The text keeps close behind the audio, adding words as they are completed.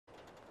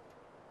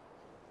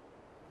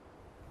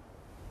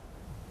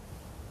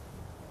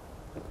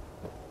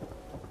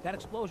That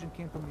explosion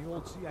came from the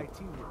old CIT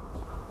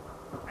ruins.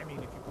 I mean,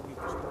 if you believe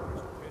the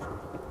stories of history.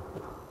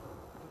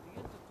 Could the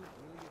Institute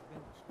really have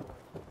been destroyed?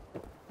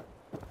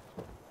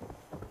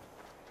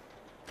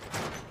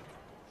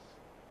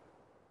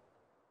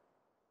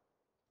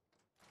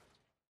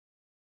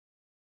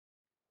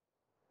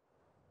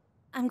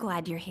 I'm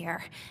glad you're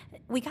here.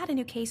 We got a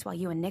new case while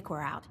you and Nick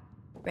were out.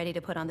 Ready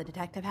to put on the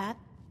detective hat?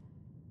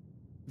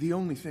 The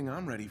only thing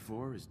I'm ready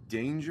for is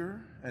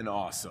danger and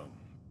awesome.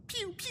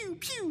 Pew, pew,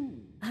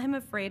 pew! I'm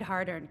afraid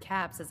hard-earned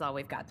caps is all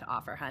we've got to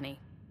offer, honey.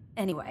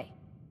 Anyway,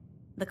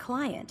 the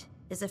client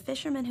is a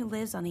fisherman who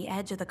lives on the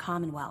edge of the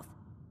Commonwealth,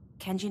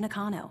 Kenji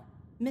Nakano.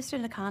 Mr.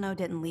 Nakano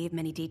didn't leave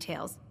many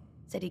details.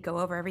 Said he'd go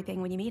over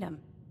everything when you meet him.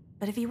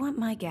 But if you want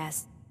my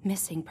guess,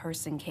 missing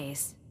person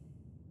case.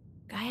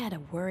 Guy had a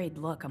worried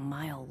look a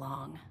mile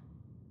long.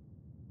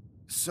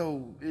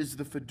 So, is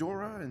the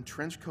fedora and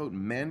trench coat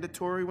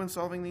mandatory when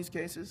solving these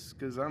cases?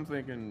 Because I'm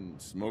thinking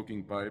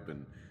smoking pipe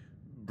and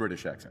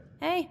British accent.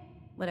 Hey,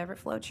 whatever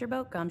floats your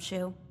boat,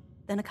 Gumshoe.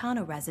 The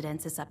Nakano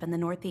residence is up in the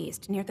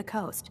northeast, near the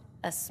coast.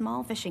 A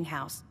small fishing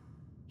house.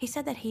 He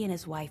said that he and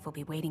his wife will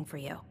be waiting for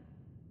you.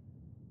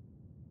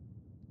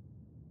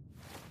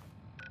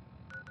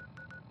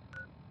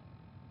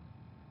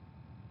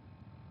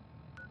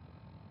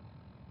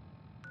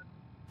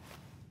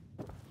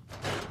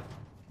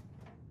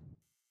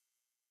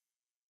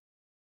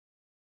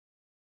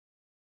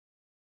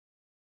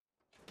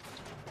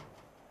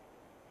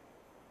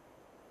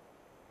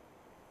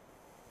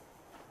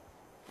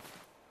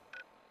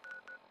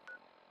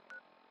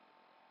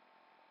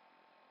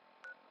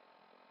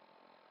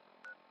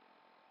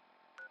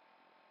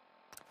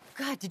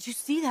 God, did you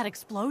see that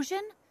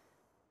explosion?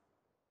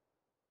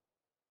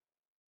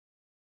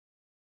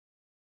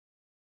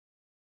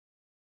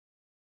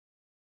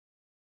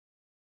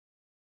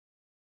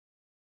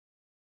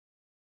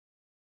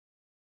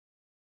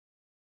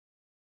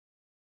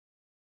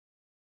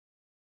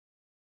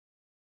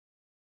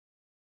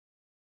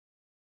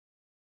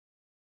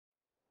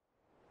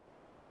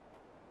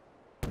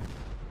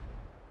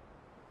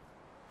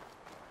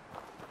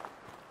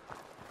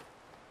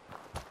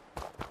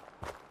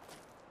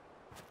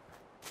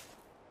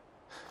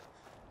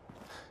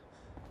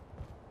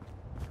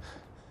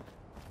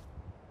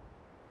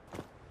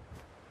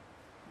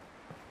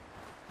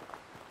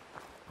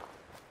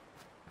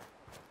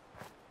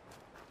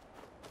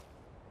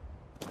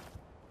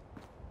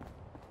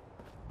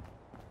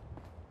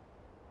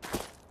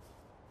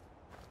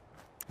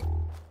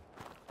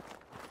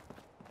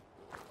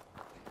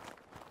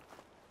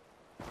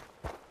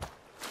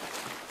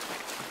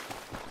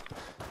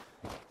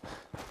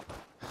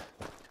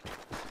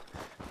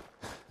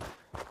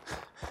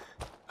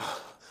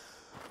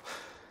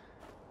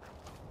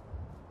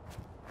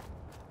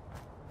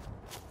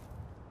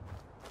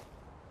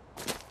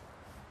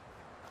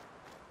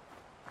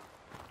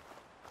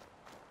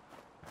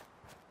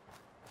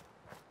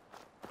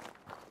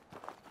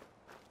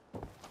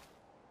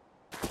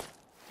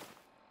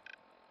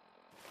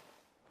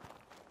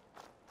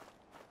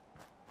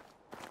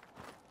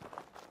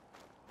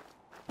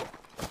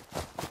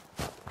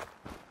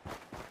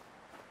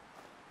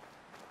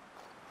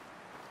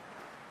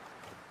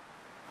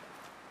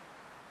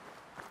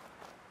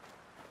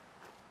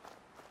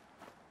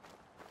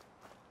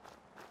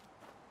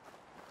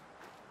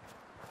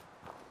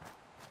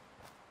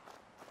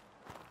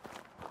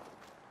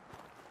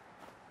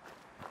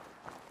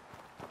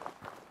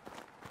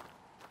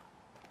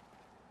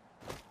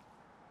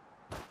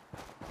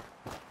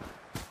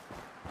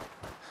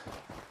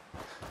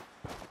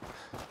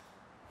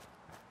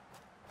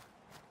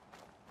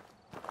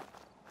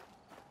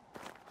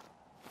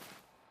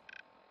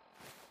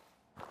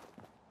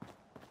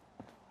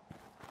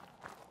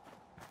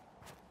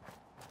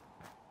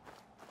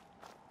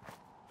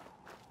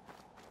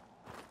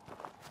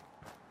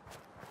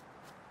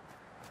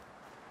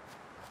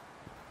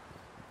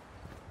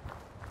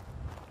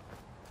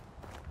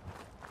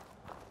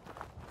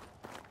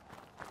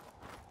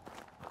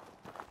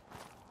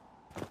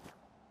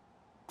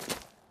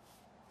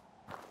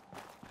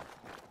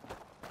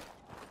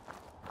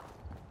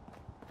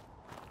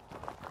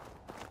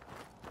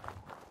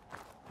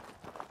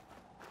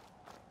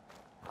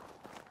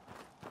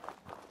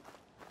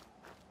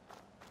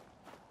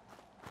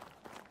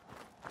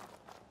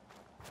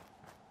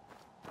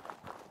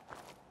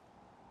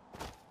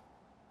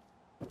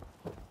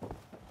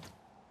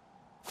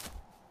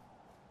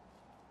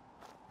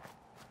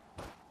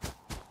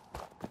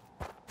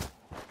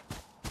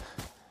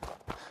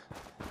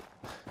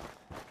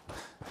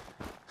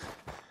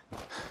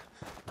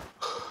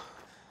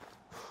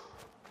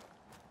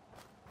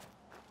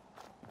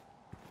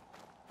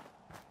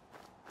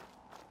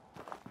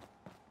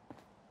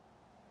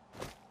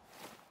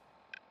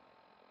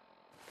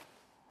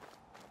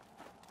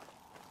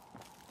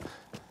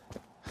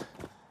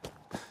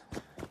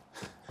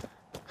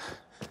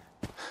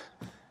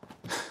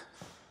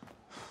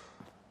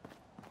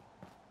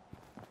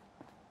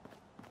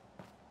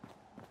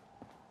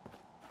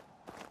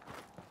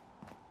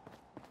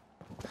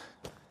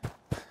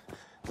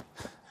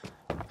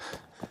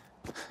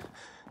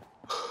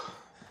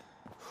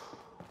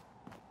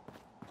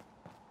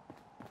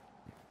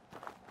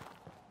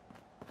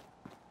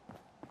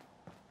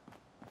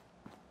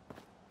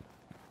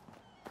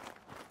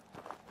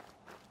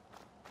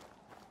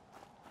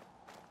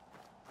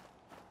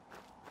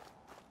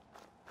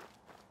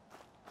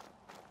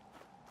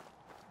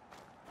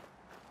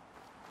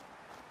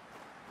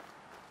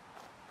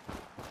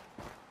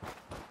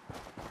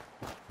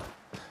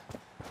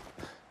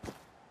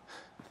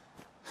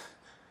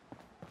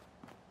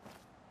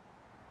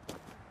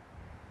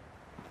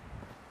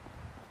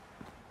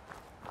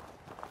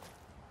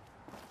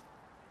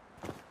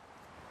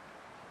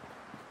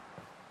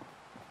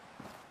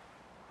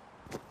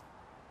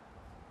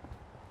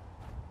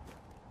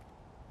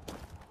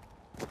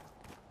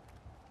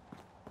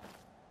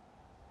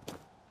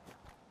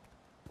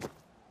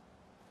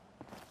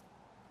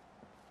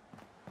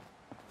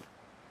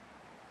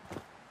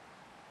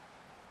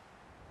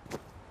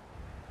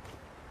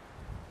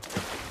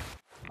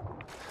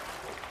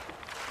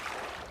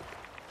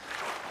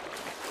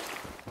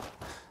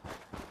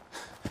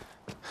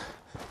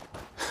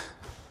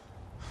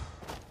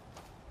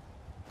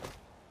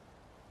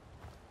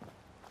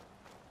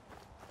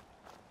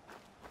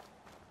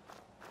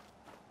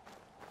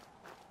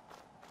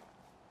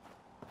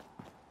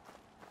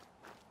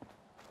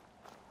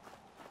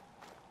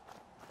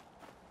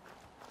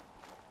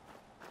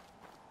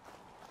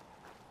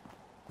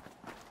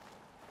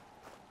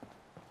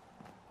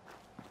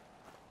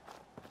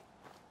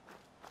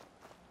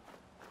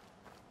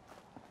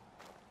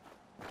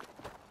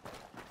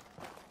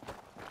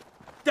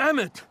 Damn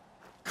it!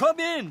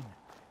 Come in!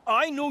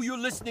 I know you're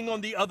listening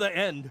on the other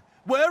end.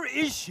 Where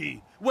is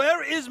she?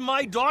 Where is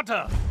my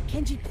daughter?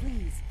 Kenji,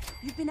 please.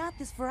 You've been at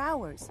this for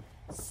hours.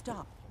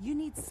 Stop. You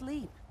need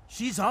sleep.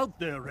 She's out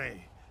there,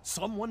 Ray.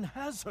 Someone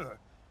has her.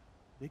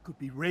 They could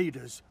be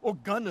raiders, or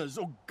gunners,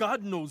 or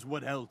God knows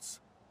what else.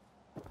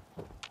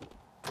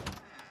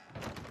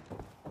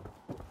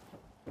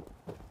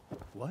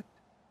 What?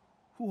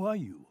 Who are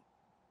you?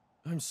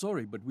 I'm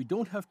sorry, but we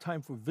don't have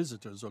time for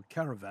visitors or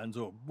caravans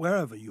or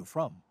wherever you're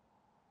from.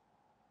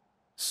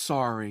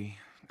 Sorry.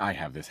 I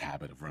have this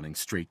habit of running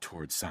straight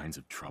towards signs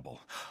of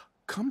trouble.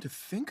 Come to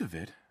think of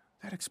it,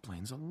 that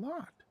explains a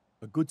lot.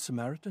 A good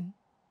Samaritan?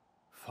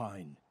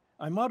 Fine.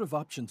 I'm out of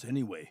options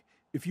anyway,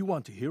 if you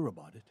want to hear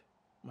about it.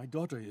 My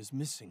daughter is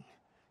missing.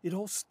 It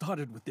all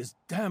started with this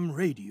damn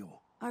radio.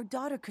 Our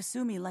daughter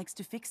Kasumi likes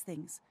to fix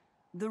things.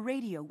 The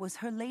radio was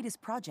her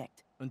latest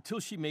project. Until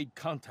she made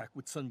contact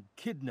with some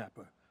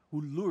kidnapper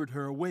who lured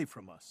her away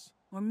from us.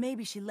 Or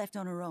maybe she left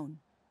on her own.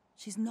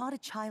 She's not a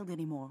child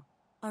anymore.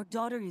 Our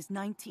daughter is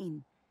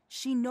 19.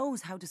 She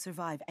knows how to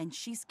survive, and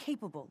she's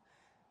capable.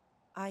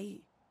 I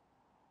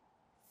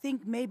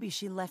think maybe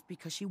she left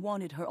because she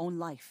wanted her own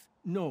life.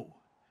 No.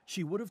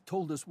 She would have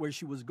told us where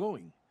she was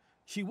going.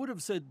 She would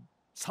have said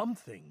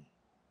something.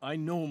 I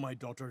know my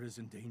daughter is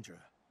in danger.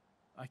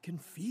 I can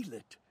feel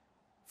it.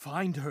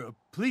 Find her,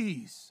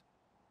 please.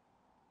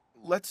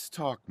 Let's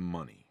talk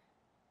money.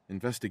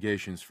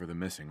 Investigations for the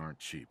missing aren't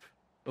cheap.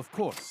 Of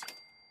course.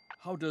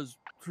 How does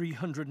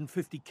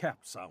 350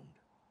 caps sound?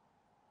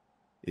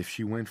 If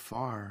she went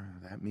far,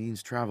 that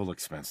means travel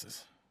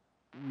expenses.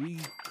 We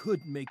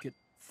could make it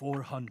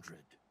 400.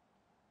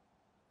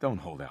 Don't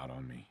hold out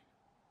on me.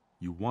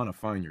 You want to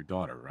find your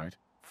daughter, right?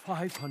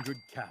 500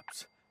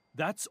 caps.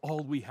 That's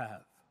all we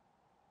have.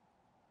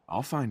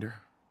 I'll find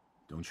her.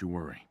 Don't you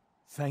worry.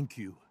 Thank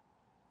you.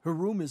 Her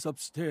room is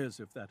upstairs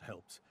if that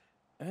helps.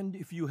 And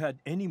if you had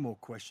any more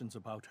questions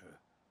about her,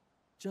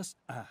 just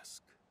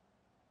ask.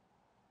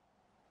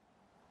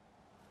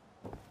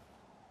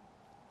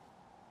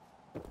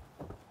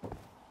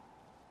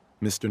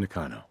 Mr.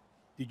 Nakano.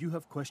 Did you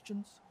have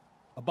questions?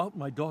 About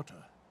my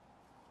daughter?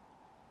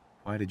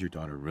 Why did your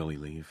daughter really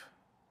leave?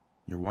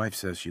 Your wife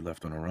says she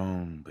left on her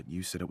own, but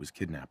you said it was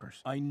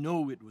kidnappers. I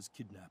know it was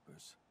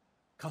kidnappers.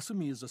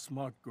 Kasumi is a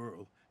smart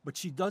girl, but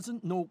she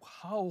doesn't know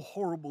how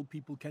horrible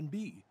people can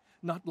be.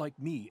 Not like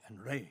me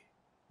and Ray.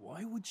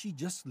 Why would she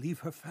just leave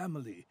her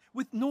family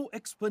with no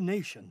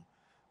explanation?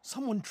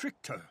 Someone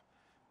tricked her.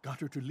 Got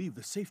her to leave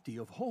the safety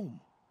of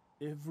home.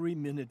 Every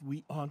minute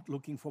we aren't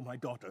looking for my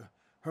daughter,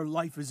 her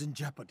life is in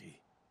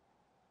jeopardy.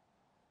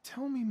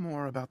 Tell me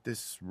more about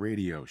this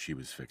radio she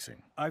was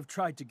fixing. I've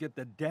tried to get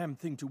that damn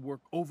thing to work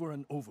over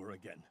and over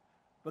again,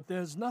 but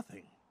there's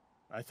nothing.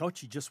 I thought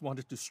she just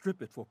wanted to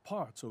strip it for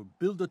parts or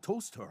build a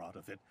toaster out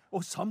of it,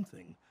 or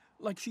something,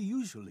 like she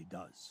usually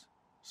does.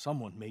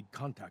 Someone made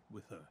contact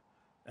with her,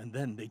 and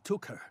then they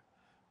took her.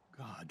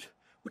 God,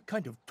 what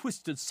kind of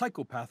twisted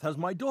psychopath has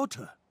my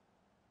daughter?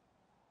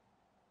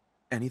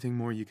 Anything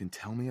more you can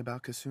tell me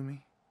about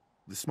Kasumi?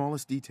 The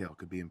smallest detail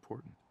could be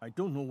important. I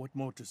don't know what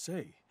more to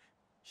say.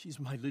 She's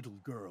my little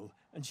girl,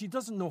 and she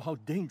doesn't know how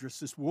dangerous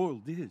this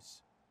world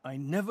is. I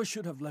never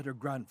should have let her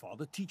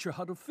grandfather teach her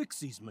how to fix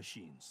these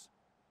machines.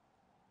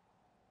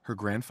 Her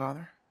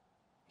grandfather?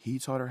 He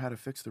taught her how to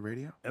fix the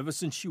radio? Ever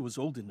since she was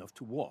old enough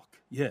to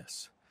walk,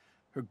 yes.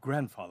 Her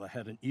grandfather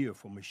had an ear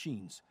for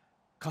machines.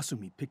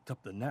 Kasumi picked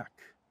up the knack.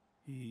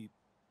 He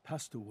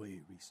passed away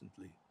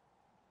recently.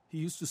 He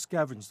used to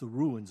scavenge the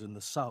ruins in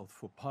the south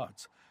for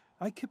parts.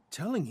 I kept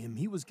telling him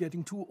he was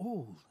getting too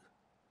old.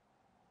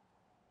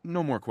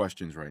 No more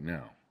questions right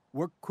now.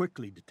 Work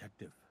quickly,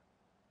 Detective.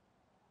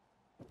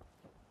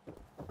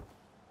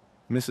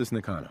 Mrs.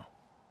 Nakano.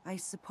 I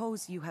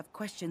suppose you have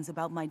questions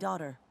about my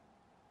daughter.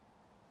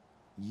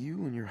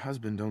 You and your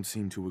husband don't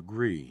seem to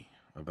agree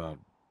about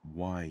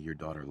why your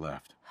daughter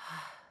left.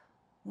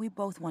 We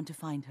both want to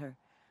find her.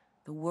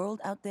 The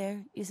world out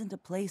there isn't a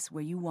place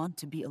where you want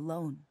to be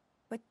alone.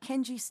 But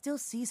Kenji still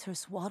sees her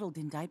swaddled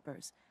in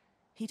diapers.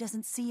 He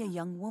doesn't see a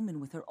young woman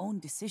with her own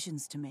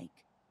decisions to make.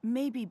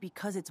 Maybe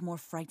because it's more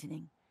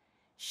frightening.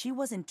 She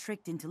wasn't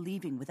tricked into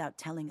leaving without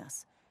telling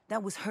us.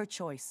 That was her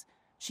choice.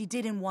 She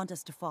didn't want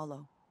us to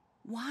follow.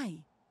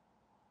 Why?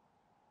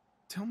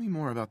 Tell me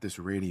more about this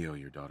radio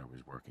your daughter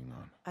was working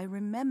on. I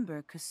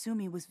remember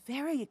Kasumi was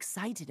very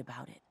excited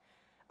about it.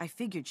 I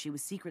figured she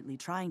was secretly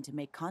trying to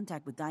make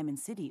contact with Diamond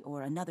City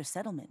or another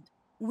settlement.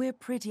 We're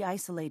pretty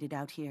isolated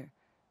out here.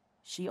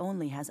 She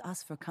only has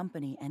us for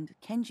company, and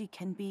Kenji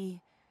can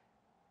be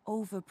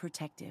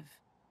overprotective.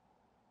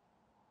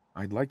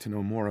 I'd like to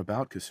know more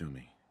about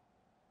Kasumi.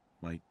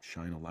 Might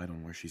shine a light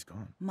on where she's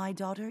gone. My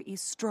daughter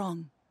is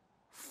strong,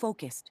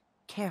 focused,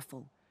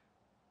 careful.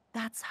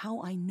 That's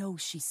how I know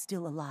she's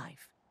still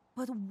alive.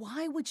 But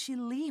why would she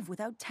leave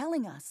without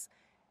telling us?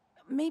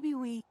 Maybe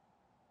we...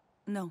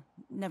 No,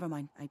 never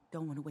mind. I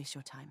don't want to waste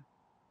your time.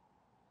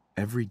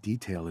 Every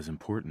detail is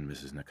important,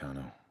 Mrs.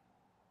 Nakano.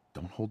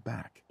 Don't hold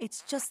back.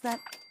 It's just that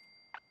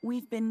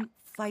we've been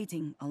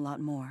fighting a lot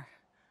more.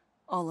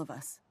 All of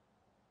us.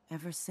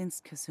 Ever since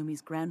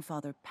Kasumi's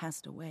grandfather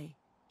passed away,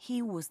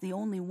 he was the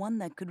only one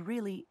that could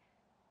really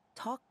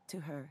talk to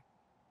her.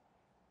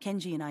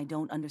 Kenji and I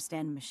don't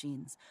understand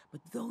machines,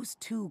 but those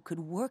two could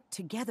work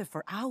together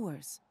for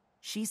hours.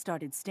 She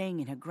started staying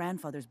in her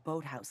grandfather's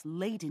boathouse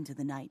late into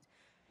the night.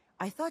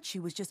 I thought she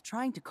was just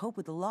trying to cope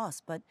with the loss,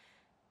 but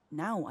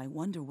now I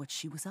wonder what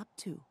she was up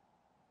to.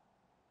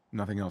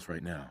 Nothing else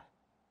right now.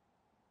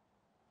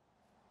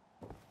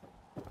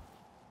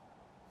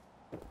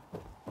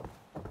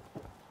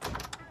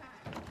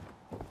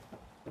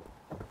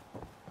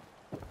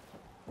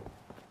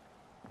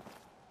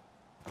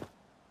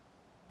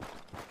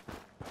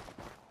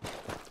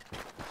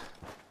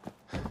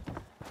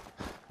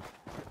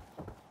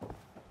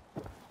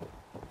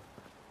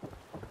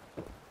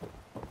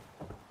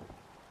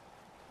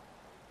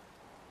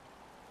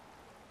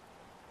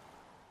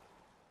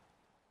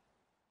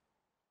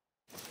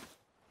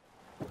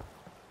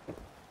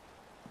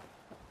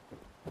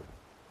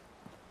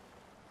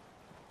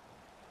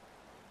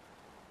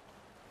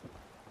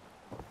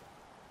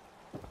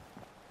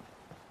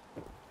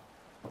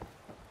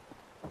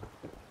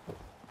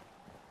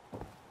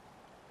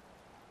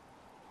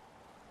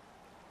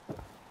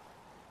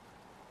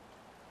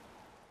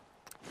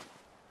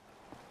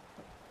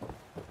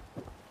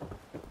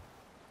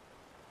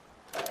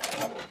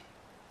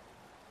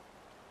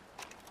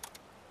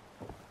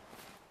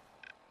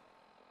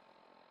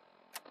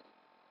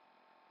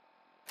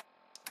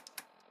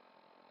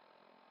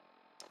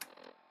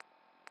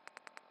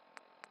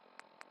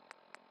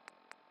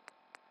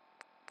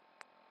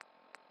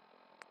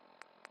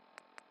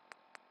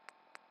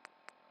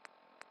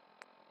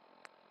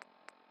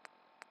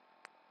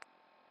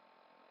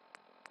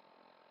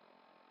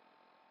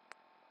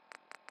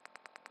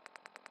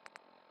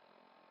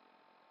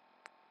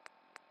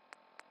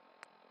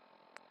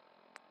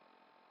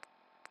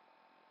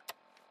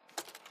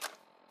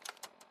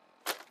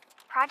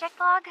 Project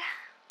log?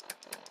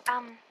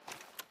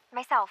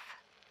 Myself.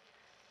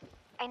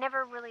 I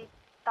never really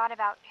thought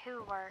about who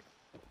or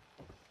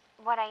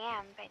what I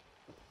am, but...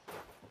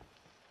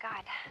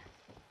 God.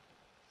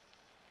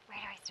 Where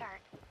do I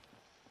start?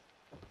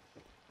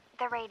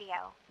 The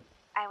radio.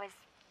 I was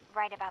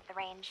right about the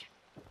range.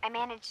 I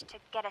managed to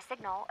get a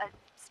signal, a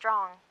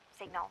strong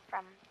signal,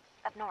 from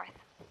up north.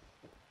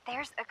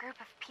 There's a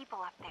group of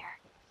people up there.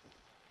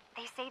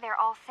 They say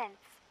they're all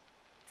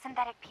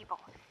synthetic people,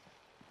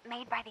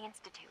 made by the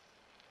Institute.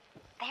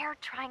 They're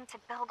trying to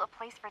build a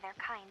place for their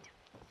kind,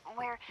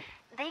 where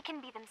they can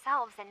be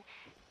themselves and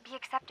be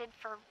accepted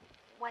for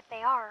what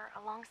they are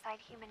alongside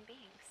human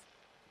beings.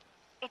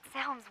 It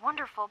sounds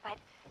wonderful, but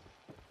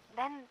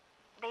then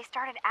they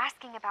started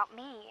asking about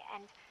me,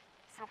 and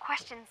some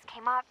questions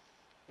came up.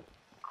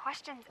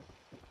 Questions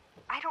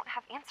I don't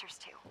have answers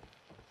to.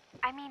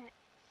 I mean,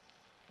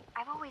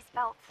 I've always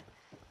felt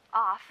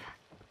off,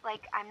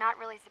 like I'm not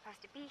really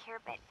supposed to be here,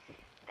 but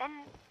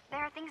then there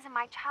are things in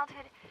my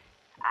childhood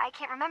I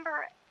can't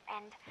remember,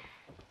 and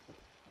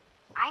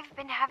I've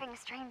been having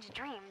strange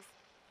dreams.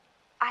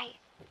 I'm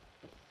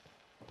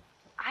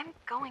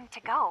going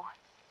to go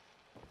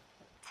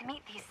to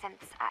meet these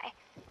synths.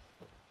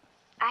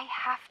 I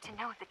have to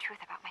know the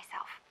truth about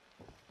myself.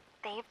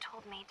 They've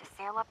told me to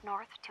sail up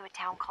north to a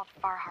town called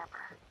Far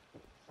Harbor.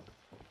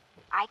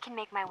 I can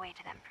make my way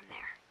to them from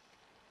there.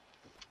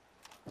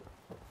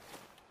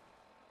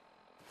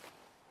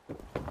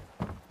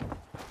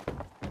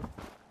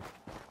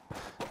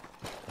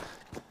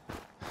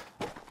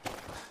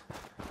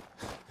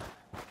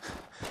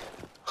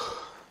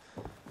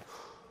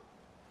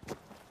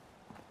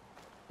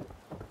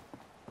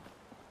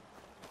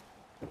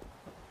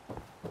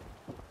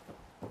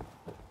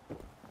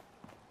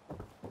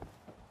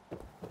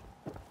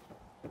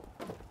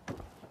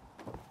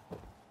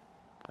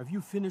 Have you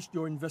finished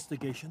your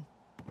investigation?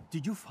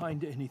 Did you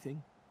find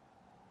anything?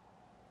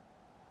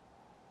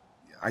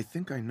 I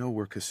think I know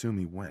where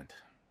Kasumi went.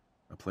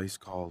 A place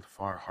called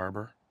Far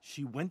Harbor.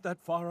 She went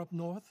that far up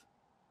north?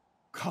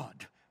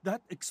 God,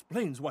 that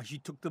explains why she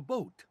took the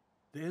boat.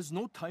 There's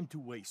no time to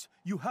waste.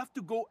 You have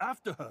to go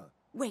after her.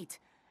 Wait,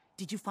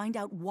 did you find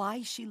out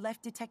why she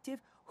left,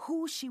 Detective?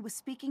 Who she was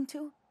speaking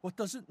to? What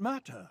does it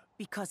matter?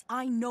 Because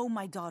I know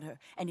my daughter,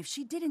 and if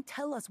she didn't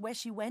tell us where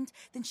she went,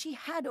 then she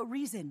had a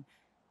reason.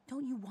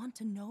 Don't you want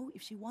to know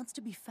if she wants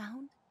to be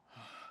found?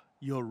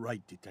 You're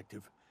right,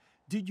 Detective.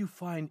 Did you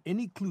find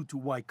any clue to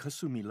why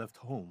Kasumi left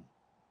home?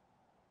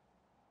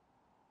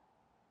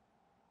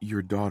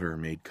 Your daughter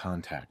made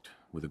contact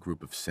with a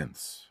group of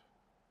synths.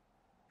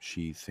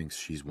 She thinks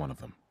she's one of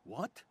them.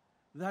 What?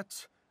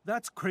 That's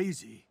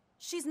crazy.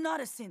 She's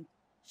not a synth.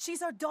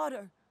 She's our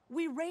daughter.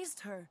 We raised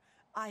her.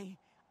 I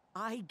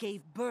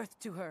gave birth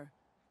to her.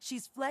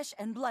 She's flesh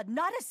and blood,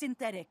 not a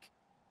synthetic.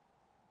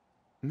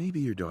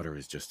 Maybe your daughter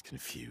is just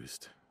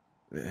confused.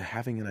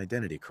 Having an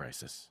identity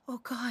crisis.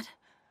 Oh, God.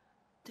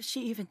 Does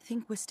she even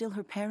think we're still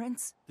her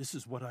parents? This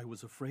is what I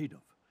was afraid of.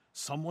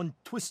 Someone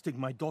twisting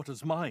my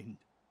daughter's mind.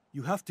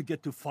 You have to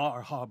get to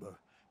Far Harbor.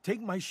 Take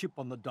my ship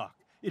on the dock.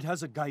 It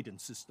has a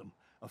guidance system,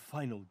 a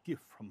final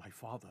gift from my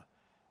father,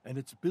 and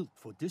it's built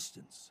for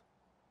distance.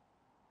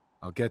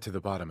 I'll get to the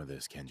bottom of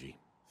this, Kenji.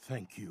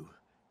 Thank you.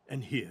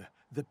 And here,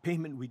 the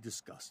payment we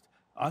discussed.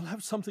 I'll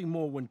have something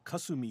more when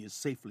Kasumi is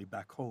safely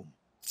back home.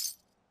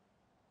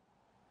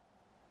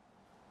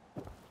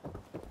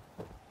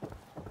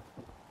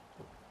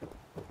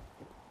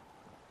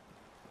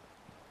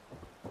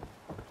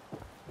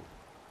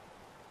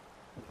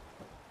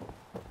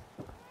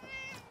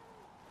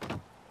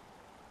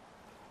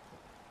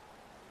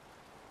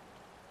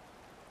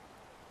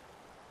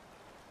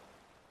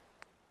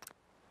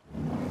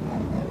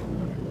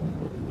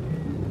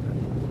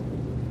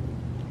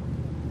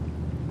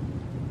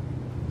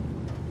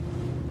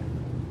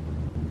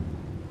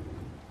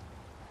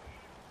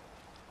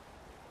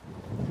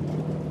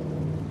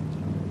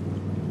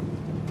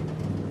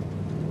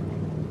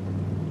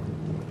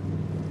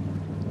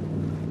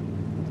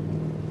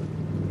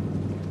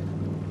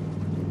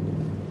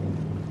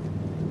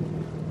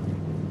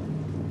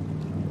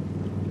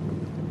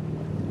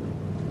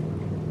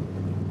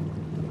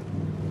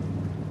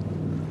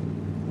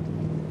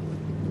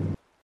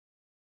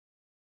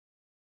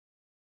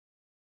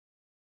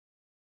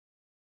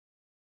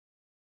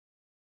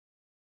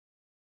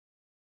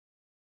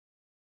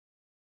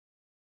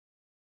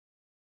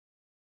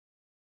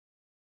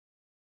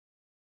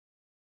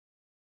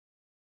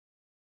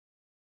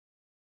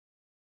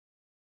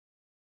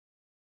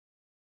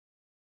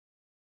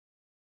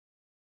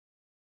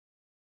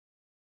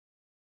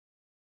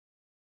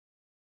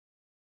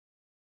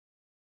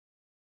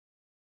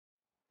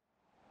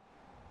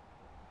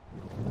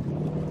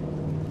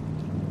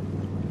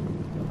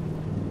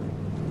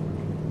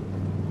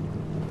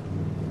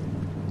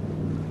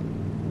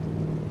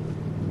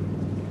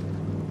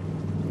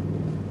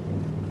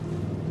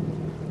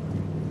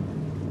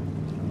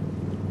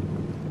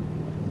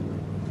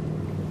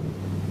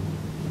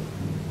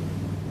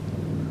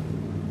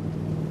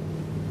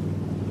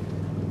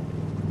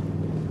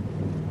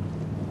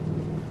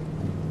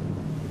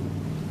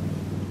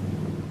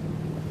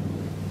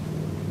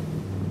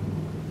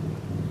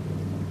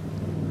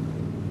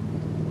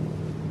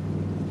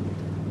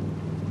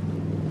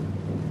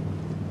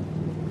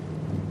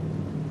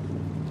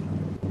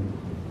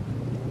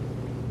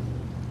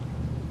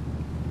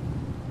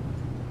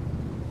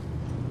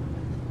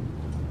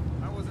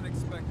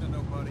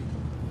 Nobody.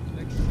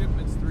 Next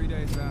shipment's 3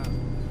 days out.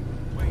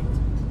 Wait,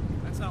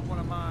 that's not one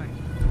of mine.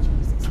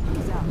 Jesus,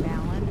 ease up,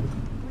 Alan.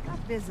 We got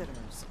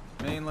visitors.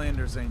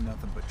 Mainlanders ain't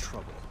nothing but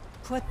trouble.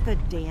 Put the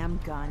damn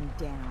gun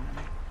down.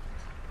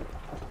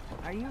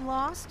 Are you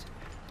lost?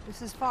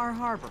 This is Far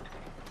Harbor.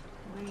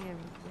 We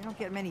don't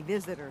get many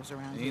visitors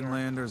around here.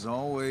 Mainlanders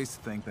always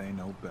think they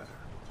know better.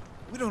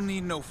 We don't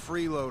need no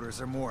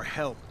freeloaders or more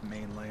help,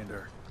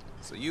 Mainlander.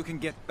 So you can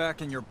get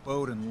back in your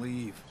boat and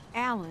leave.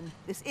 Alan,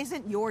 this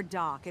isn't your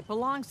dock. It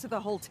belongs to the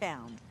whole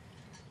town.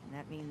 And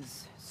that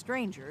means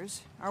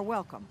strangers are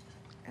welcome.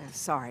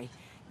 Sorry,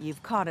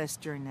 you've caught us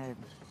during a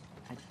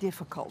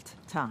difficult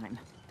time.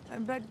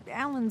 But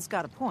Alan's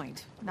got a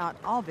point. Not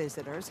all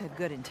visitors have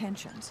good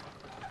intentions.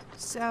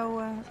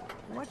 So,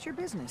 what's your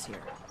business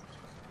here?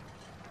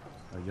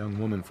 A young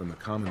woman from the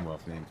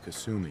Commonwealth named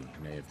Kasumi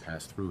may have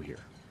passed through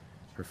here.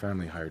 Her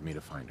family hired me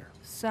to find her.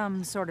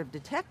 Some sort of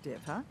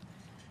detective, huh?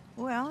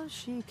 Well,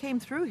 she came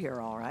through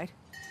here all right.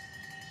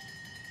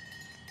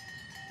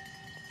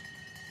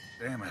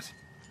 Damn it.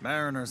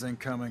 Mariners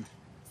incoming.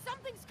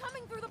 Something's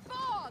coming through the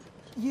fog!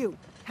 You,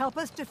 help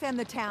us defend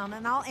the town,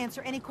 and I'll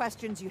answer any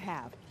questions you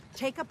have.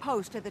 Take a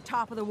post at the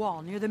top of the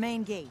wall, near the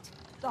main gate.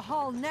 The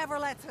hull never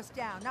lets us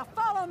down. Now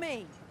follow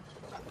me!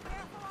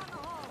 Careful on the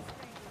hull,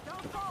 stranger.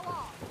 Don't fall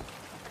off.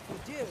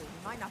 If you do,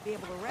 we might not be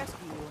able to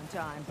rescue you in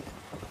time.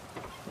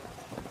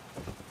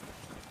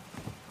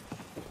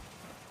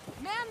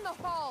 Man the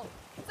hull!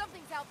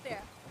 Something's out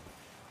there.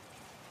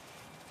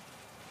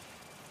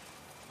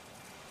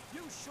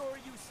 You sure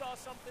you saw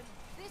something?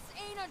 This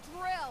ain't a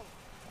drill!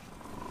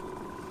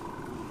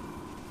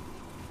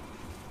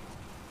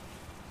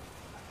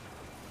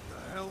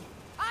 The hell?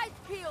 Eyes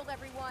peeled,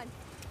 everyone!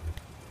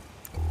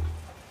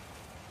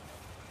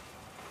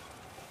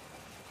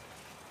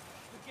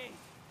 The gate!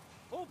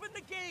 Open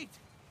the gate!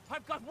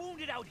 I've got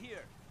wounded out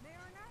here!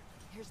 Mariner?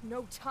 There's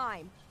no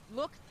time.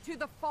 Look to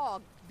the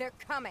fog. They're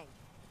coming.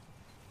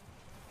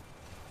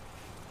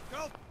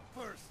 Go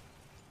first!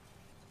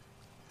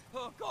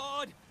 Oh,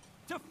 God!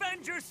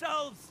 Defend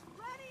yourselves!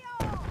 Ready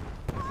all!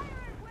 Fire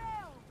at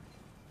will!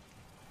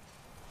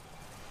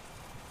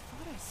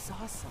 I thought I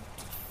saw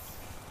something.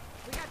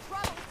 We got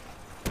trouble!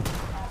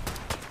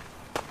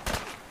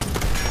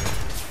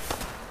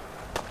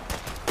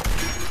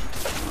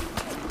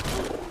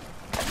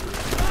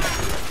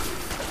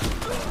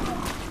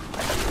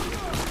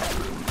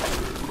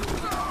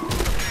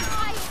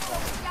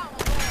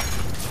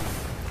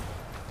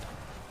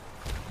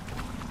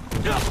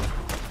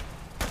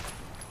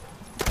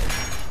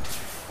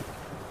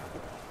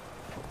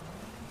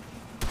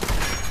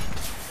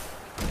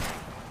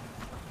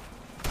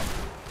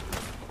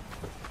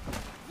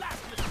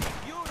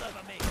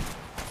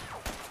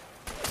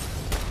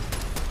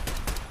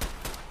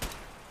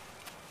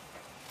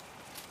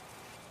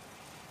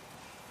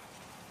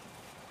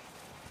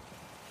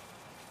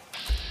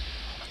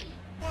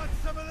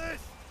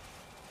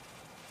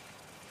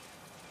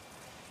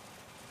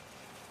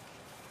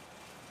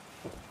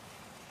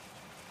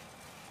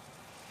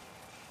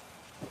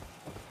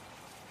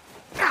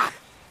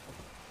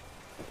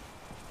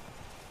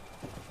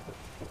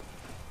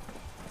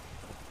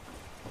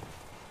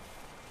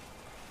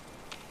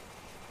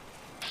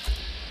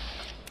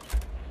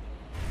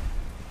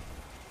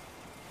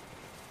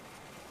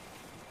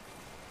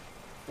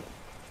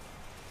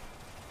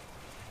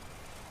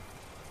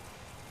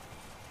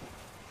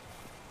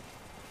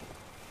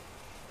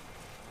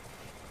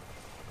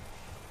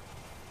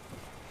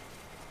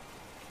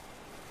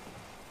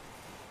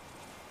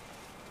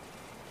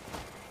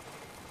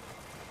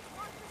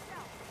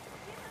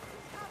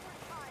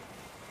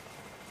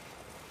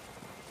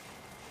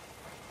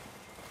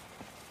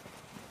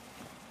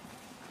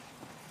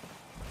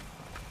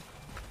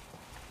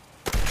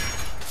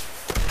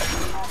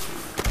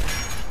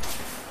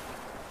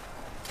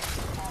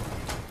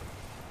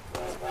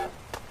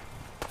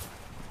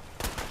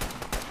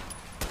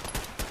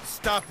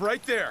 Stop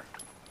right there!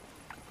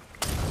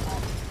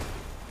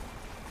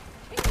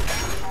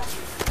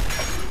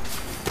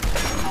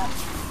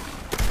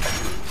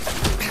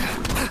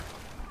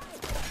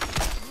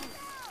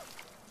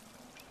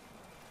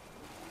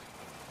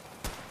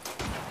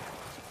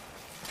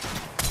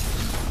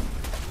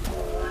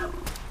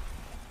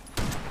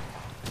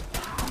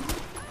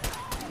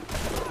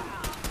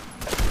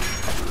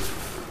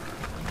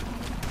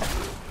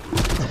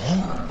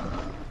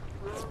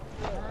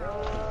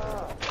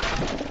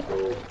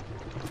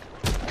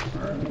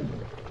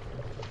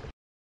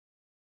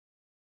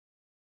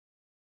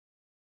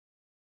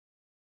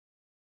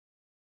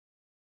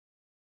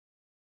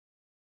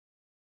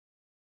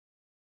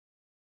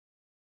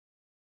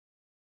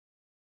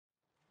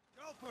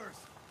 Helpers!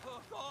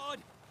 Oh, God!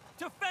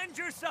 Defend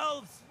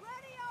yourselves!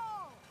 Ready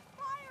all!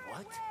 Fire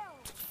at What?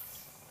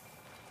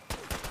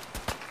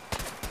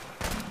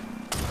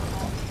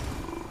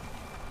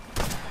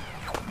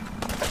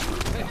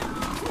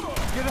 will!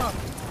 Get up!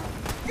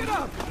 Get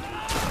up!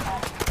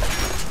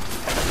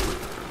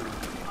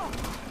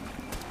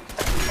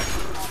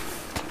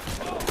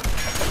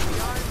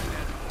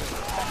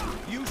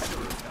 You should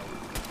have helped.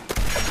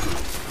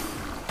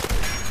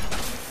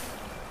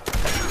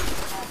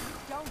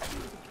 Don't do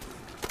this.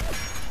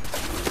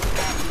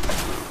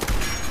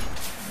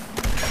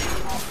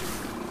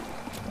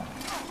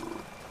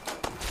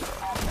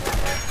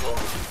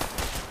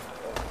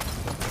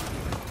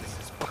 This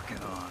is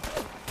fucking on.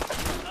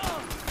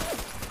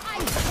 I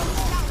don't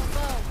down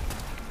low.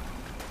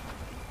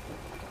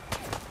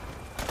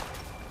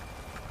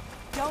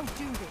 Don't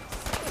do this.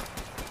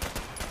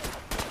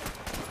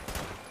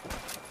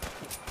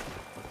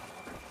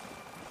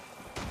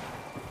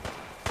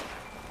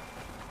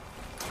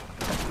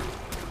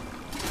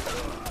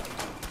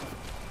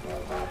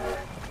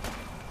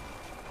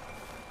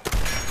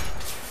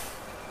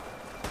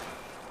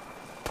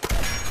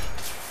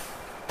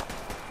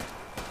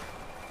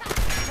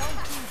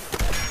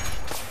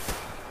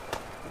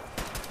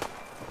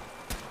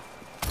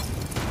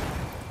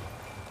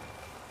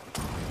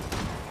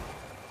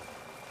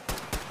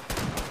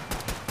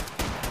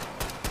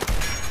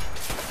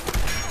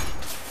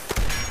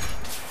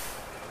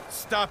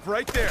 Stop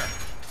right there!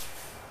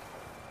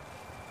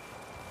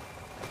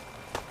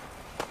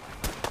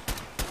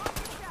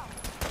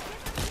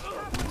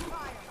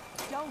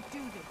 Don't do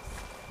this.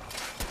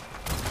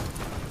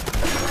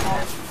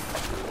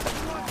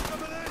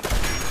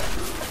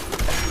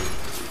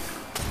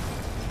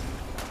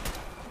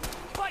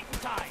 Fighting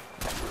time!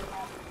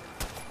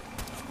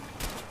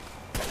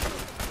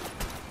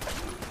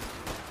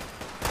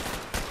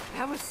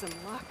 That was some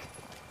luck.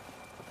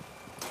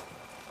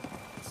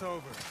 It's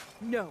over.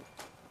 No.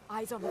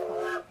 Eyes on the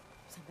phone.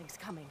 Something's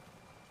coming.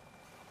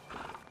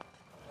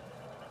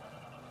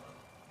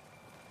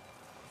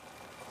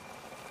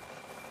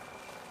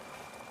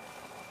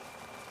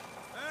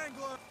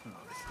 Angler! Oh,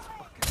 this is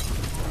fucking...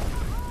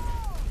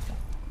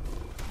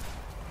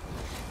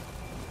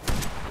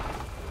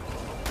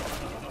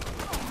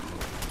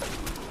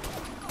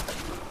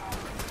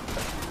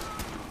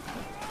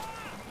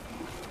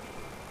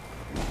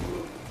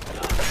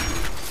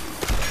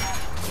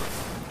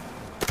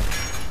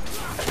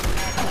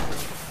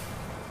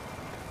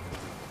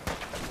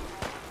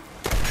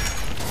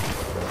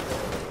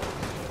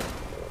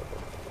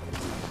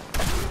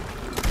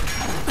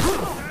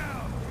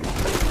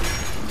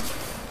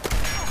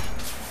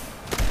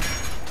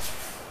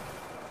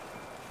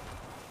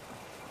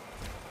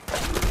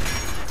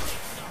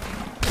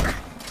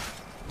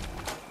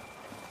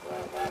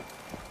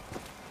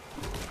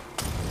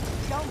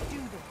 Don't do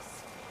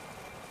this.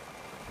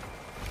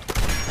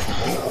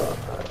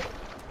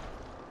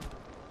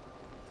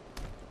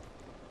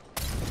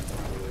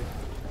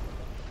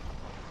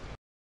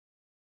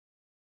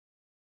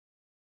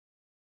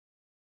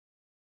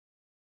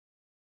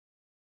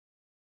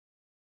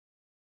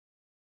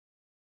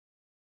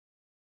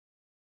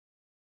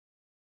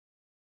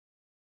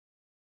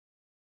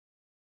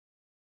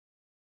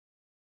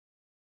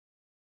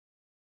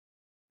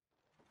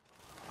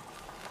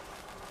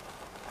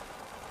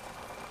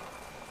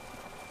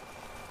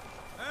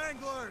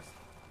 Anglers!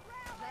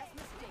 Last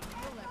mistake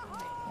you'll ever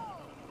make.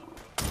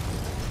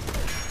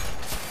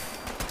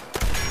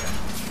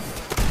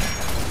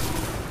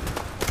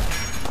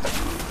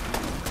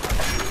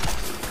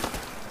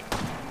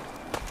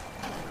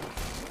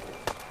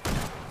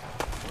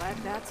 Glad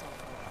that's all.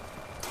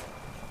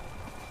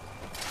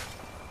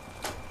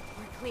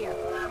 We're clear.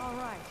 All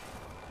right.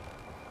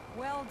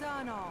 Well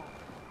done, all.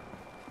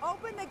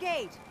 Open the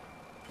gate.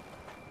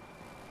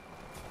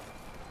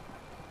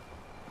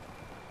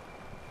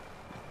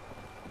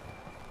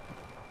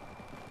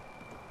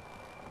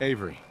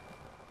 Avery.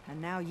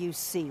 And now you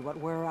see what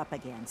we're up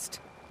against.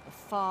 The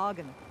fog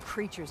and the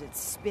creatures it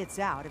spits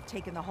out have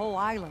taken the whole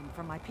island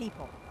from my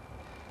people.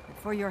 But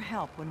for your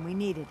help when we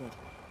needed it,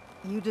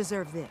 you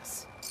deserve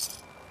this.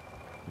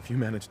 If you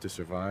managed to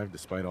survive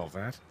despite all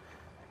that,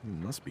 you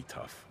must be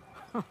tough.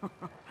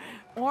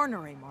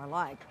 Ornery, more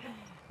like.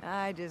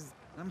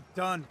 I'm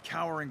done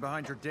cowering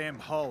behind your damn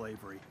hull,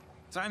 Avery.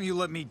 Time you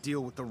let me deal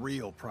with the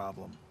real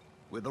problem.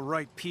 With the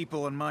right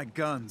people and my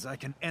guns, I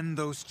can end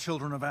those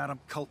Children of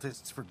Adam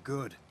cultists for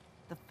good.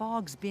 The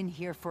fog's been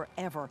here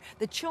forever.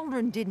 The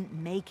children didn't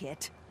make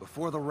it.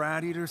 Before the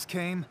Rat Eaters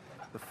came,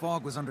 the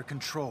fog was under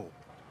control.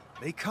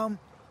 They come,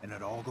 and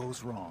it all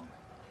goes wrong.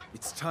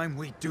 It's time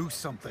we do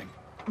something.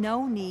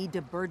 No need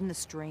to burden the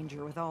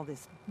stranger with all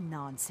this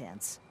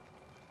nonsense.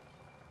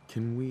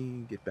 Can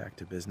we get back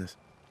to business?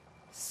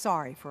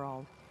 Sorry for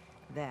all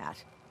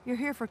that. You're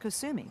here for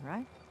Kasumi,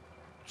 right?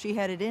 She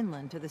headed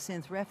inland to the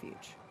Synth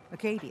Refuge,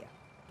 Acadia.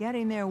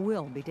 Getting there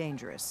will be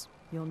dangerous.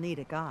 You'll need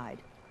a guide.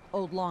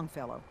 Old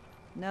Longfellow.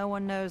 No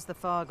one knows the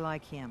fog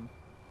like him.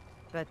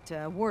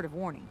 But word of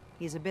warning,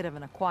 he's a bit of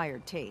an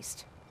acquired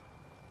taste.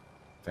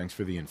 Thanks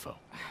for the info.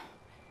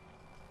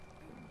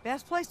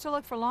 Best place to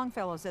look for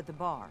Longfellow's at the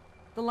bar.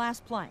 The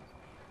last plank.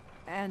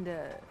 And,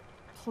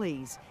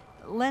 please,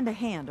 lend a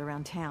hand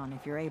around town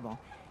if you're able.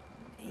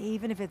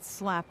 Even if it's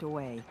slapped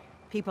away.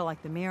 People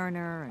like the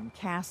Mariner and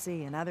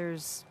Cassie and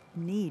others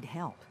need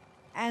help.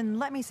 And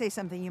let me say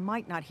something you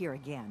might not hear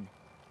again.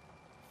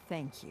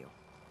 Thank you.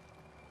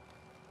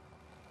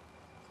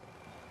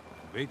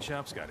 Bait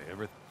shop's got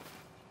everything.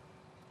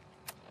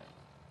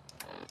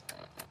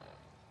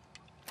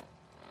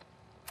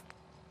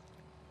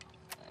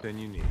 Then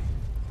you need.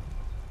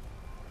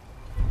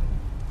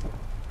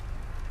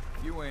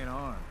 You ain't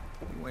armed.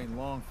 You ain't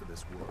long for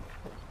this world.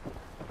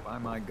 Buy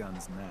my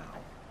guns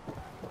now.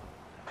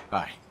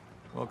 Hi.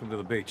 Welcome to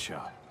the bait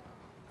shop.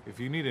 If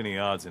you need any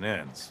odds and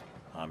ends,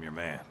 I'm your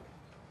man.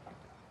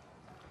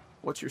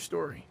 What's your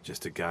story?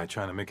 Just a guy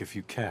trying to make a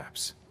few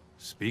caps.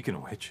 Speaking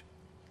of which,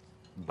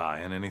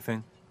 buying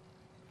anything?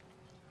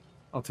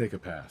 I'll take a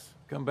pass.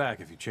 Come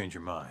back if you change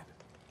your mind.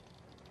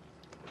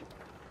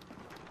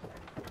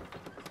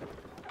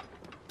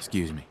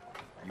 Excuse me.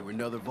 You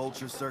another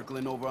vulture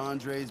circling over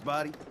Andre's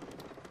body?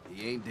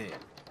 He ain't dead.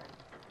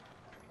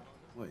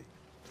 Wait.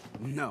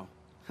 No.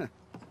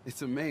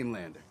 It's a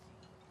mainlander.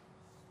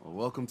 Well,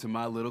 welcome to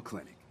my little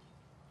clinic.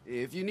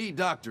 If you need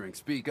doctoring,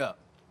 speak up.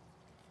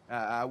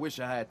 I wish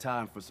I had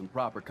time for some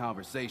proper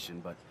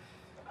conversation, but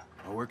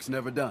my work's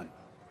never done.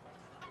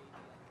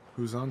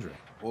 Who's Andre?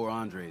 Poor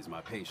Andre's my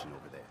patient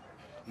over there.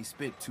 He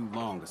spent too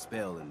long a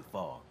spell in the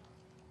fog.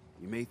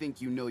 You may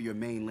think you know your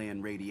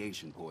mainland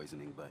radiation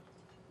poisoning, but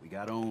we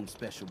got our own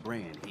special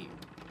brand here.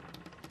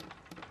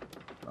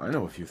 I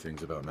know a few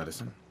things about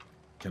medicine.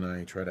 Can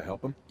I try to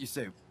help him? You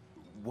say,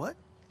 what?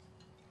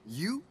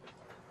 You?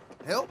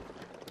 Help?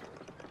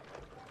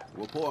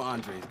 Well, poor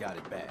Andre's got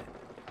it bad.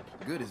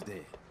 Good as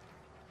dead.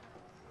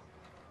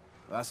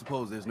 I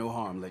suppose there's no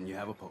harm letting you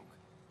have a poke,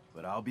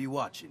 but I'll be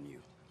watching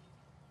you.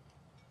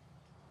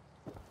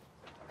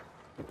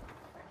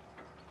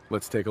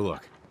 Let's take a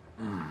look.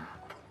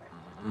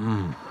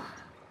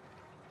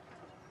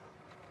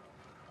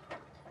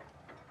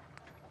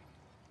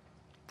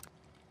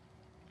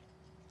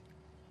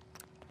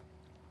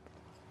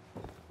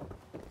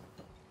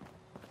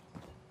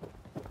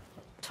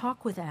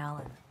 Talk with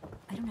Alan.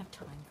 I don't have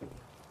time for you.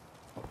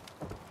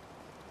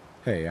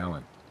 Hey,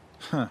 Alan.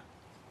 Huh.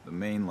 The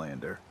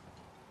mainlander.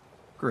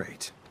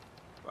 Great.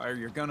 Fire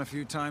your gun a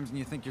few times and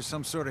you think you're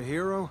some sort of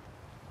hero?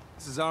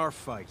 This is our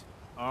fight.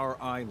 Our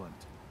island.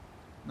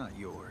 Not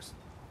yours.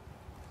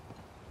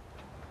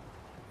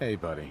 Hey,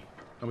 buddy.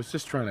 I was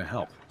just trying to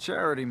help.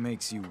 Charity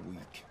makes you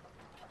weak.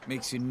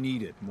 Makes you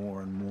need it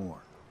more and more.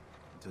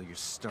 Until you're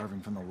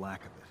starving from the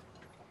lack of it.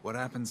 What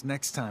happens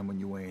next time when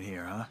you ain't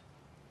here, huh?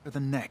 Or the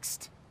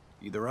next?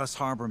 Either us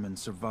Harbormen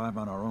survive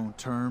on our own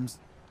terms,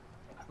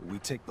 or we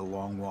take the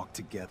long walk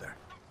together.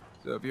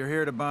 So if you're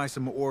here to buy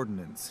some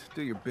ordnance,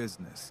 do your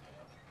business.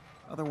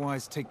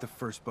 Otherwise, take the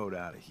first boat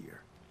out of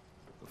here.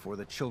 Before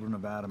the Children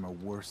of Adam or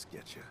worse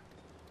get you.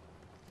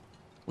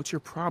 What's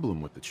your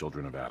problem with the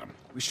Children of Adam?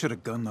 We should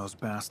have gunned those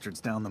bastards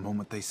down the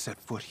moment they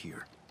set foot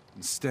here.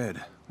 Instead,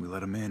 we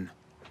let them in.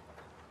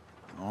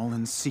 All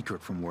in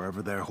secret from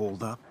wherever they're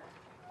holed up.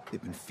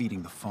 They've been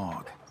feeding the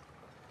fog.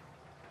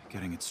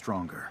 Getting it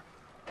stronger.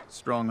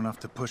 Strong enough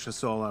to push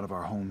us all out of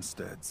our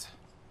homesteads.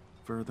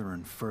 Further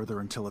and further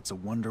until it's a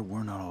wonder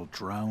we're not all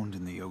drowned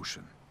in the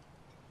ocean.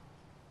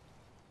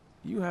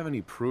 You have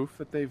any proof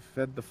that they've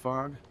fed the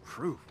fog?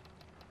 Proof?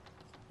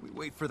 We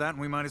wait for that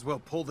and we might as well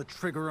pull the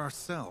trigger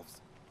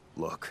ourselves.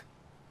 Look,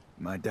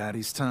 in my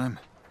daddy's time,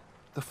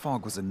 the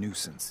fog was a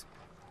nuisance.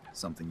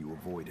 Something you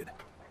avoided.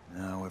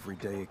 Now every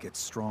day it gets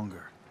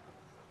stronger.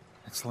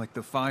 It's like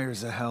the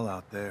fires of hell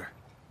out there.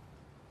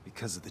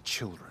 Because of the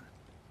children.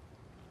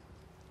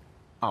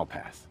 I'll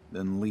pass.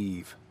 Then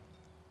leave.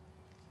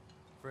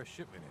 Fresh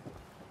shipment in.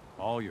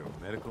 All your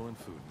medical and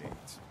food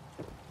needs.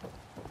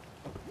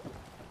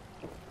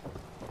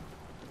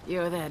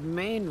 You're that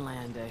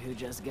mainlander who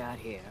just got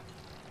here.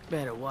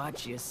 Better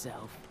watch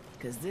yourself,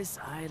 because this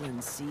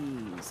island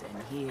sees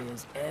and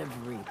hears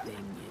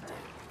everything you do.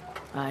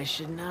 I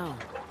should know.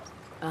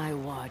 I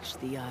watched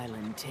the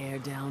island tear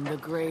down the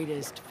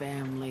greatest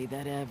family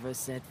that ever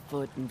set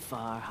foot in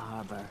Far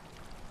Harbor.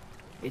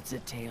 It's a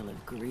tale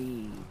of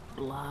greed,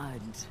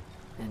 blood,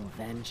 and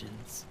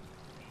vengeance.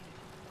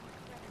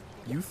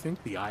 You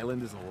think the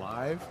island is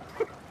alive?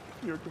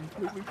 You're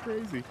completely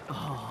crazy.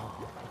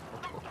 Oh,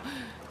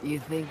 you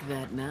think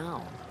that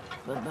now,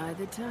 but by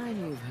the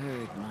time you've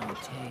heard my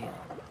tale,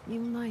 you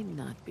might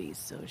not be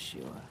so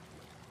sure.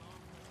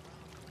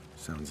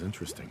 Sounds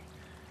interesting.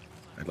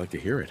 I'd like to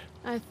hear it.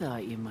 I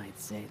thought you might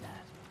say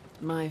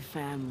that. My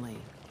family,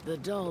 the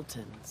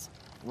Daltons,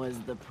 was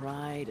the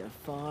pride of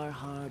Far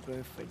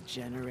Harbor for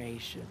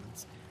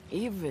generations,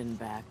 even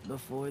back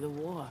before the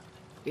war.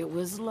 It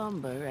was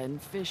lumber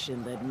and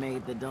fishing that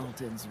made the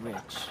Daltons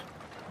rich.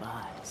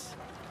 But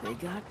they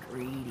got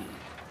greedy,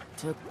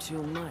 took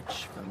too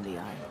much from the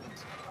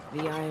island.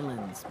 The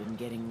island's been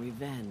getting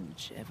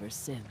revenge ever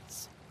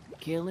since,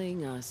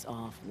 killing us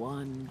off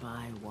one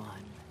by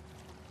one.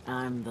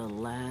 I'm the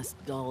last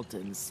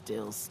Dalton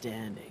still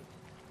standing.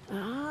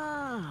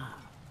 Ah,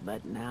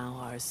 but now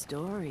our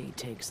story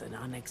takes an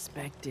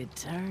unexpected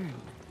turn.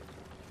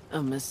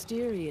 A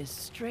mysterious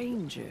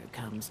stranger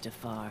comes to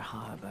Far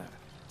Harbor.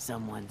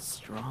 Someone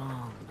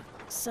strong,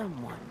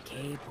 someone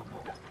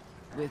capable.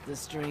 With the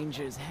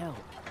stranger's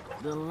help,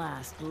 the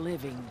last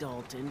living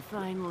Dalton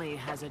finally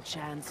has a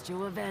chance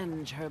to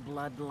avenge her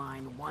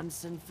bloodline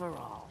once and for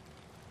all.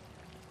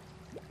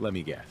 Let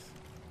me guess.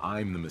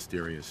 I'm the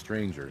mysterious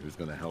stranger who's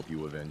gonna help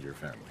you avenge your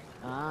family.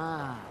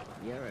 Ah,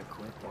 you're a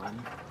quick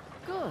one.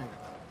 Good.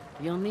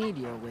 You'll need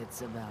your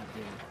wits about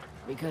you,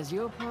 because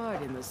your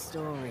part in the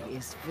story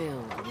is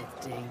filled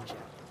with danger.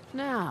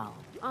 Now,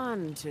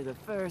 on to the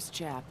first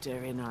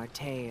chapter in our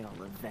tale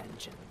of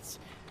vengeance.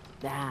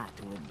 That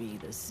would be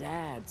the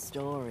sad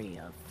story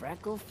of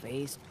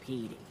freckle-faced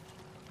Petey.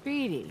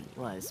 Petey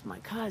was my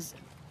cousin.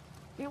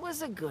 He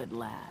was a good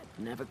lad,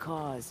 never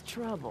caused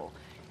trouble.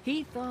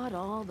 He thought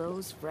all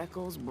those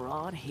freckles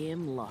brought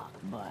him luck,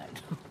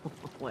 but,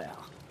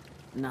 well,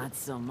 not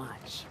so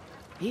much.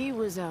 He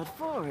was out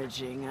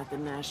foraging at the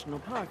National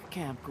Park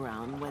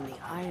campground when the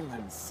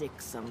island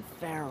sicked some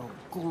feral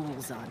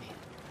ghouls on him.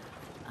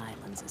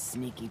 Island's a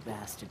sneaky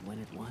bastard when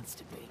it wants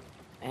to be.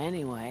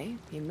 Anyway,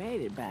 he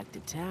made it back to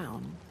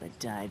town, but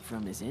died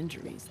from his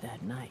injuries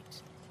that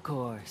night. Of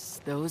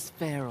course, those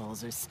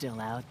ferals are still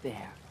out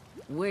there,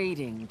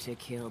 waiting to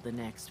kill the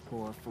next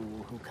poor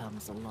fool who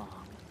comes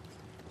along.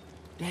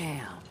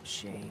 Damn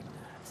shame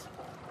that.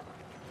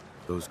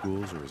 Those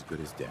ghouls are as good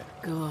as dead.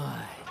 Good,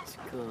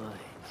 good.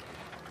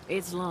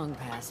 It's long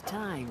past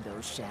time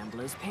those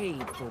shamblers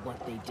paid for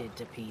what they did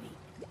to Petey.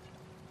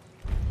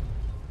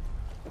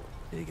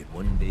 Take it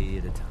one day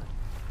at a time.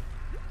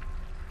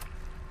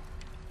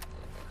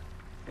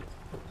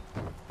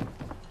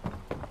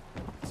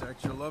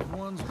 Protect your loved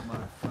ones with my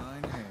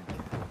fine hand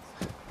cannons.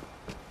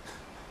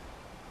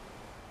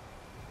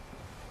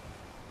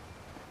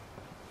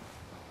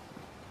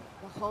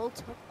 The hull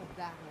took a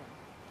battering.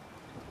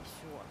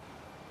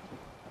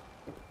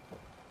 Sure.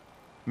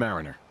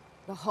 Mariner.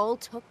 The hull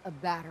took a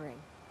battering,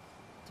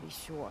 to be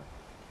sure.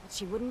 But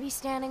she wouldn't be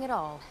standing at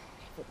all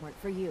if it weren't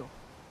for you.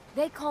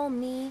 They call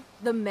me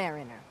the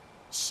Mariner,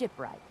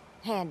 shipwright,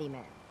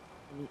 handyman,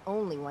 and the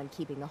only one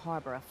keeping the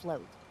harbor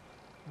afloat.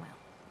 Well,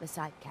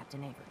 beside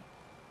Captain Avery.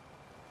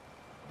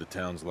 The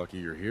town's lucky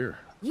you're here.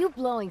 You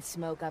blowing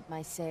smoke up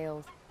my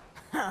sails.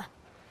 Huh.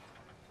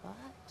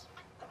 But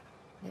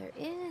there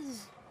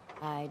is...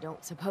 I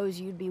don't suppose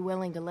you'd be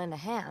willing to lend a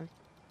hand.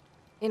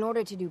 In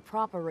order to do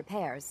proper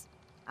repairs,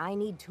 I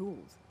need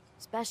tools.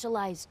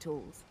 Specialized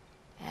tools.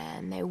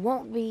 And they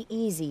won't be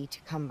easy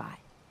to come by.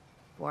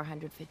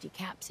 450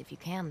 caps if you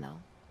can, though.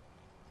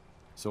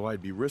 So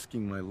I'd be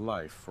risking my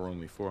life for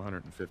only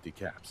 450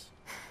 caps.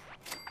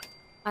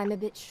 I'm a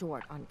bit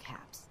short on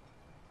caps.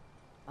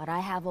 But I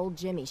have old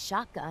Jimmy's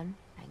shotgun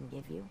I can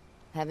give you.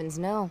 Heavens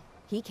no,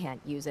 he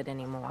can't use it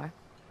anymore.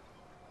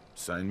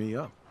 Sign me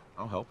up.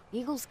 I'll help.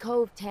 Eagles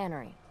Cove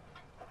Tannery.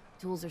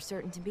 Tools are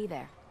certain to be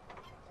there.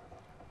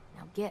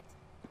 Now get.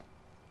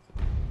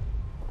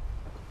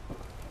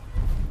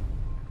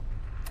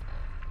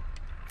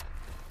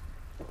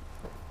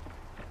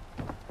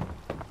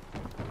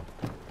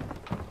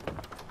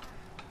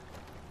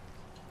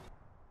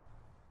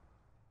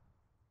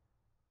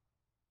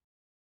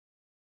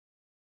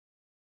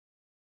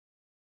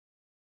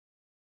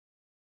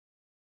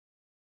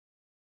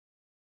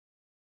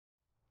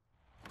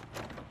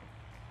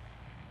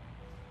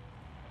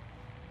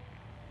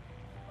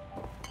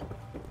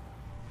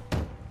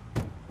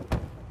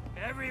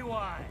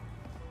 Everyone!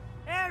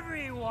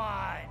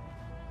 Everyone!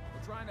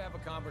 We're trying to have a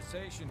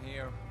conversation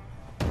here.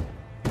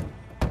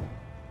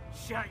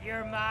 Shut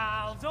your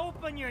mouths!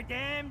 Open your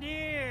damned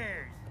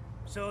ears!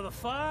 So the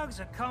fogs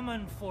are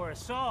coming for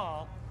us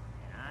all,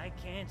 and I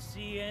can't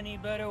see any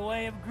better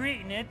way of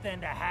greeting it than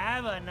to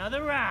have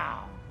another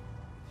round.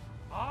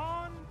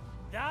 On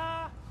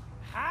the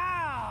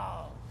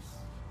house!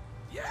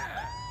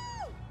 Yeah!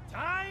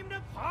 Time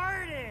to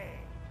party!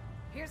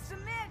 Here's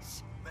some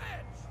Mitch!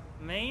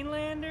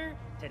 Mainlander,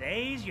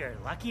 today's your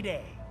lucky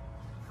day.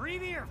 Free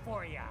beer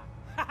for ya.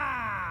 Ha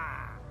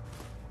ha!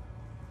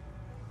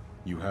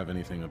 You have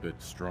anything a bit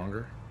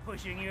stronger?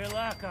 Pushing your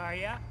luck, are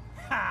ya?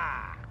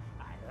 Ha!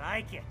 I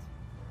like it.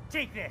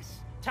 Take this.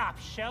 Top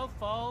shelf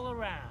all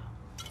around.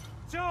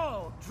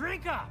 So,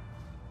 drink up.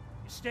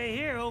 You stay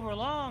here over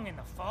long and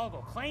the fog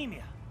will claim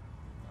you.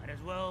 Might as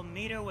well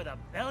meet her with a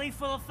belly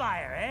full of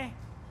fire, eh?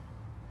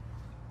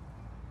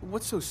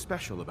 What's so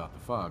special about the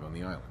fog on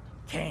the island?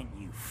 Can't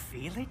you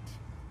feel it?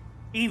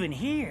 Even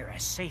here,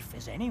 as safe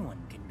as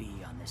anyone can be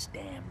on this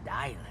damned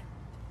island.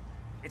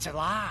 It's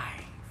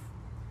alive.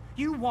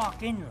 You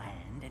walk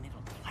inland and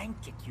it'll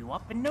blanket you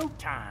up in no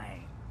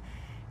time.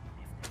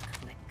 And if the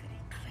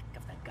clickety-click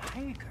of the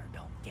Geiger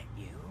don't get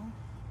you,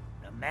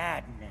 the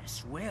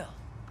madness will.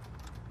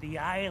 The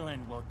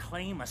island will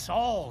claim us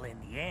all in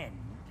the end.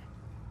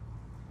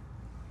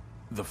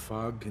 The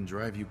fog can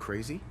drive you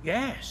crazy?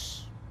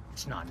 Yes.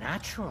 It's not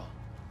natural.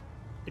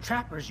 The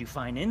trappers you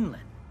find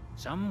inland,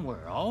 some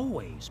were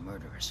always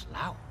murderous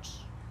louts.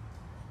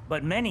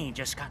 But many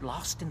just got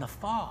lost in the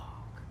fog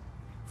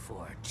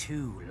for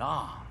too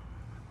long.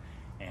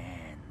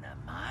 And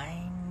the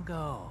mind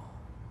goes.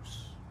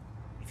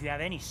 If you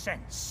have any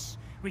sense,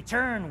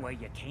 return where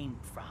you came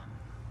from.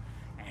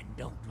 And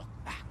don't look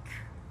back.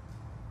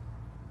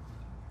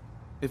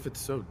 If it's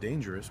so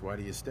dangerous, why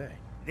do you stay?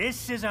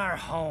 This is our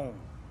home.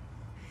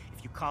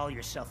 If you call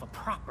yourself a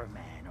proper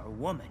man or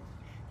woman,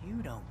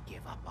 you don't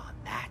give up on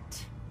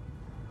that.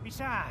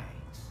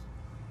 Besides,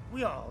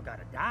 we all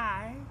gotta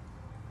die.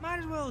 Might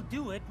as well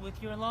do it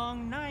with your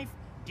long knife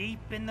deep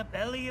in the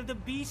belly of the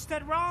beast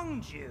that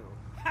wronged you.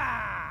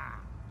 Ha!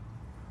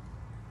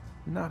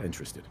 Not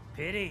interested.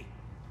 Pity.